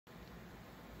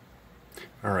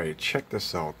Alright, check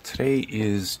this out. Today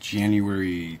is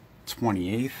January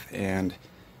 28th and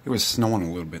it was snowing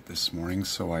a little bit this morning,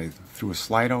 so I threw a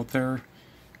slide out there,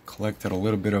 collected a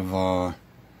little bit of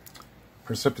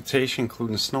precipitation,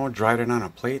 including snow, dried it on a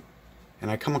plate, and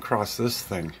I come across this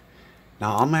thing.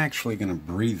 Now I'm actually going to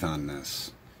breathe on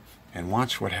this and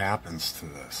watch what happens to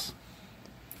this.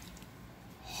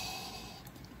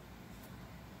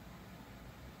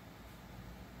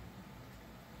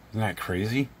 Isn't that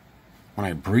crazy? When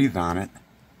I breathe on it,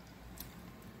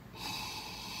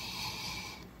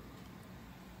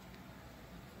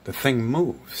 the thing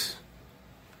moves.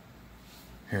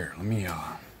 Here, let me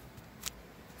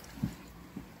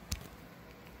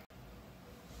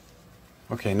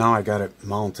okay, now I got it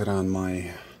mounted on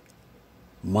my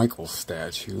Michael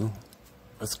statue.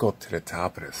 Let's go up to the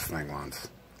top of this thing once.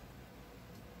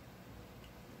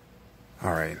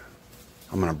 Alright,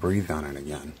 I'm gonna breathe on it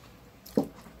again.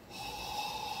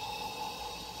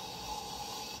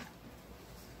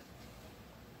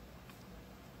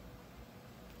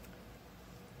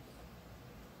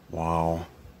 Wow.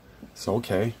 It's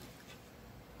okay.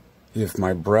 If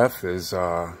my breath is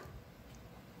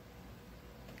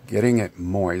getting it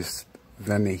moist,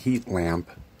 then the heat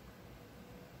lamp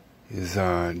is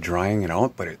drying it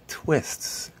out, but it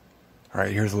twists.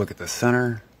 Alright, here's a look at the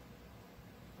center.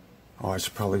 Oh, I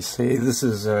should probably say this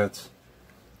is at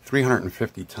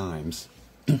 350 times.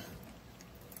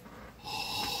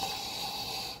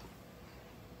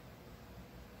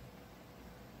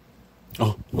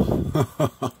 Oh.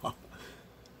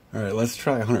 Alright, let's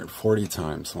try 140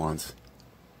 times once.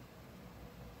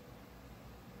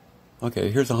 Okay,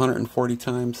 here's 140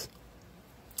 times.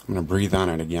 I'm going to breathe on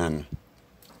it again.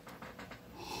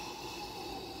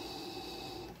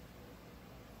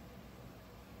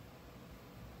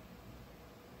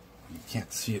 You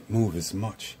can't see it move as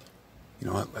much. You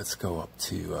know what, let's go up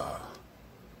to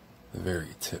the very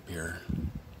tip here.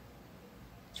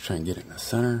 Let's try and get it in the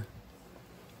center.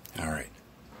 Alright.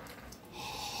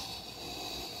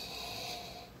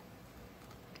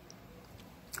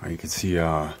 Oh, you can see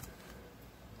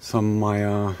some of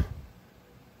my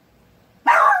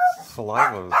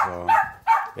saliva is,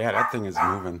 yeah, that thing is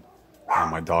moving. Oh,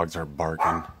 my dogs are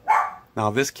barking.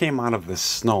 Now, this came out of the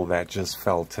snow that just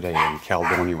fell today in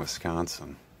Caledonia,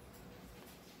 Wisconsin.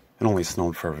 It only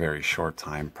snowed for a very short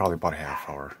time, probably about a half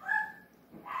hour.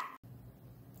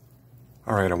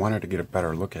 Alright, I wanted to get a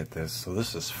better look at this, so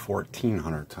this is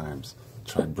 1,400 times.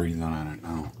 Try breathing on it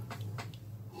now.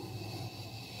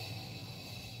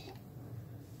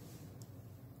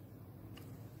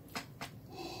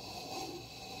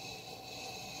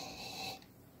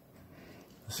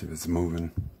 Let's see if it's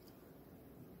moving.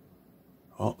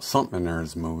 Oh, something in there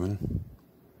is moving.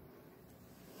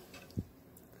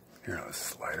 Here, let's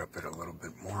slide up it a little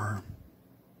bit more.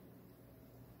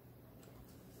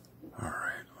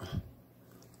 Alright.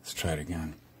 Let's try it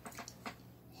again.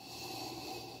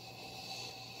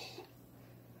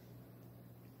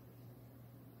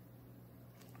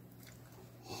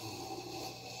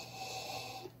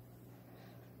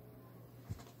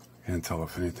 Can't tell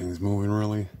if anything's moving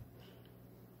really.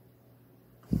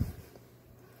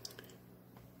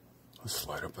 Let's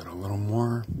slide up it a little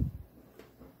more.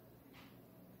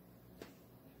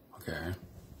 Okay.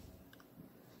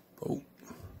 Oh.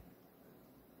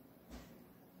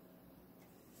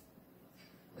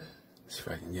 See if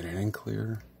I can get it in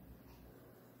clear.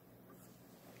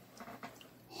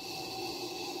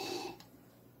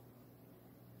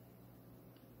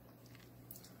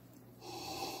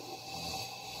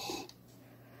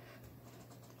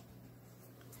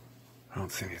 I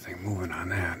don't see anything moving on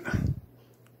that.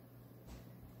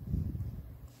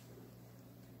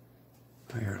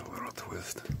 I heard a little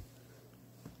twist.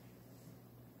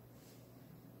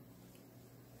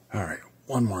 Alright,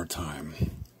 one more time.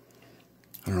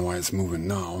 I don't know why it's moving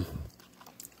now.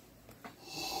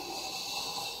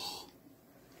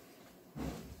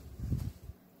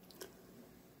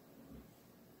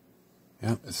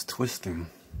 Yep, it's twisting.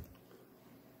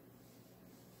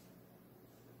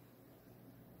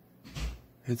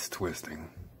 It's twisting.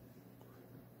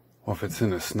 Well, if it's in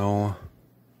the snow,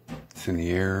 it's in the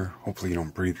air. Hopefully you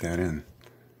don't breathe that in.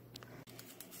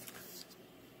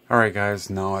 Alright guys,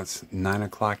 now it's 9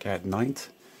 o'clock at night.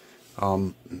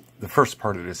 The first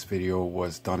part of this video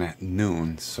was done at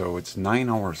noon, so it's 9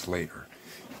 hours later.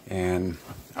 And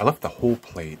I left the whole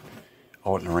plate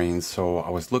out in the rain, so I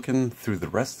was looking through the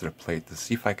rest of the plate to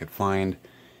see if I could find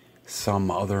some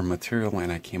other material,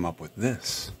 and I came up with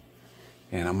this.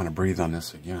 And I'm going to breathe on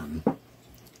this again.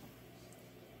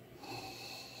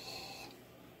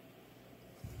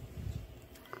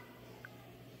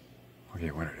 Okay,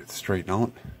 what did it straighten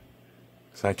out?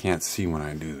 because I can't see when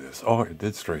I do this. Oh, it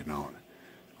did straighten out.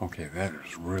 Okay, that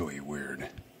is really weird.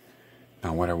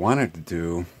 Now what I wanted to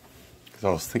do, because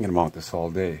I was thinking about this all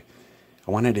day,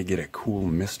 I wanted to get a cool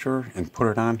mister and put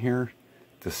it on here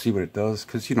to see what it does,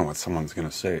 because you know what someone's going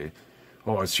to say.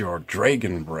 Oh, it's your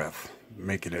dragon breath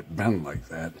making it bend like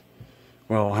that.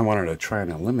 Well, I wanted to try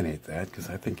and eliminate that, because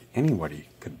I think anybody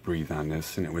could breathe on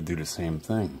this and it would do the same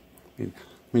thing. Let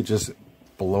me just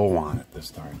blow on it this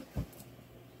time.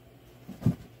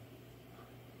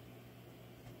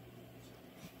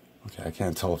 Okay, I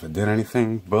can't tell if it did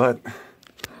anything, but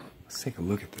let's take a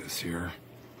look at this here.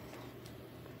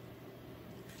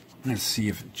 I'm going to see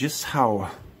if just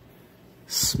how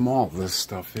small this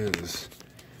stuff is.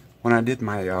 When I did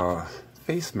my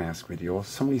face mask video,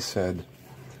 somebody said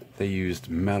they used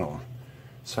metal.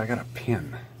 So I got a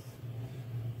pin.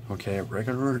 Okay,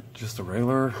 just a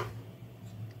regular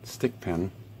stick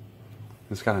pin.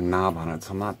 It's got a knob on it,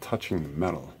 so I'm not touching the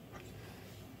metal.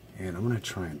 And I'm going to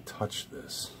try and touch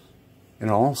this. And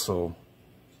also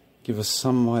give us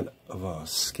somewhat of a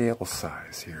scale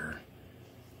size here.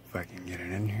 If I can get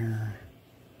it in here.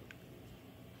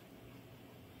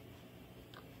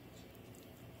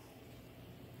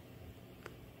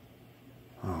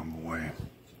 Oh boy.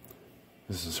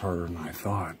 This is harder than I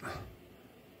thought.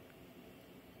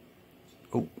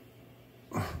 Oh.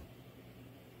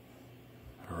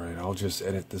 Alright, I'll just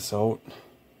edit this out.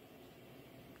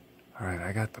 Alright,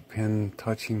 I got the pin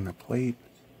touching the plate.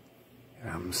 And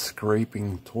I'm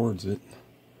scraping towards it.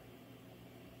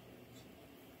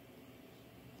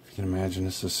 If you can imagine,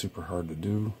 this is super hard to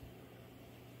do.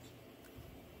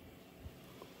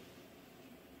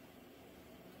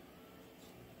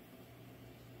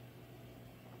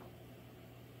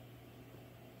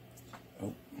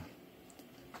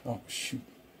 Oh, shoot.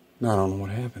 Now I don't know what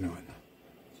happened to it.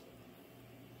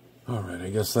 Alright, I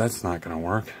guess that's not going to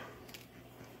work.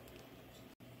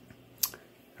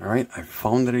 Alright, I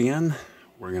found it again.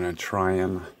 We're going to try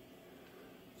and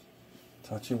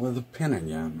touch it with a pin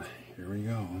again. Here we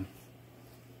go.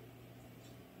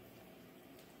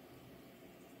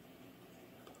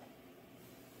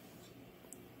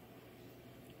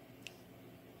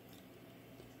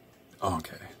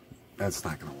 Okay, that's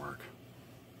not going to work.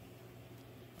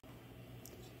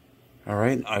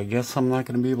 Alright, I guess I'm not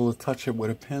going to be able to touch it with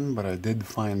a pin, but I did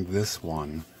find this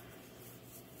one,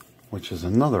 which is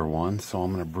another one, so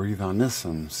I'm going to breathe on this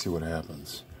and see what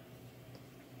happens.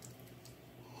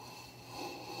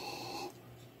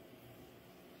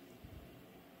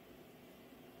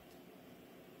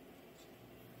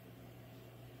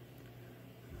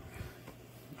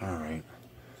 Alright.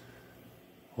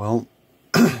 Well,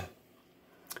 I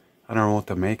don't know what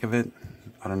to make of it.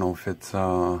 I don't know if it's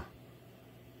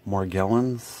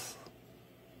Morgellons,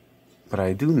 but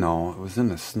I do know it was in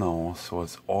the snow, so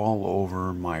it's all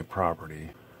over my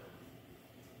property.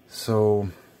 So,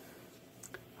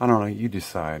 I don't know, you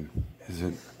decide. Is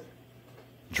it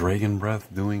dragon breath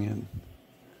doing it?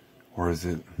 Or is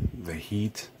it the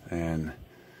heat and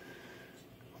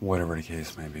whatever the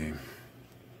case may be?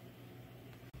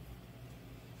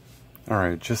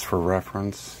 Alright, just for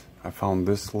reference, I found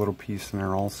this little piece in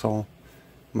there also.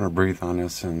 I'm going to breathe on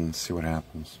this and see what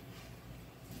happens.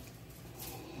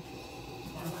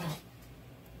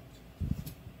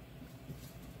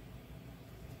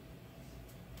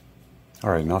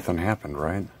 Alright, nothing happened,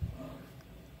 right?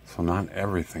 So not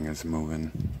everything is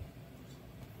moving.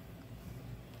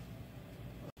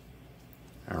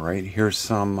 Alright, here's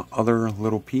some other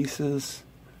little pieces.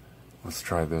 Let's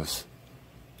try this.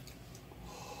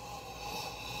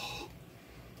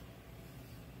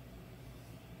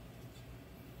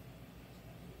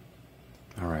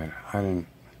 Alright, I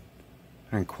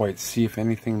didn't quite see if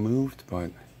anything moved, but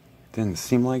it didn't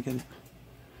seem like it.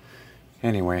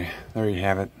 Anyway, there you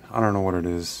have it. I don't know what it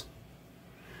is.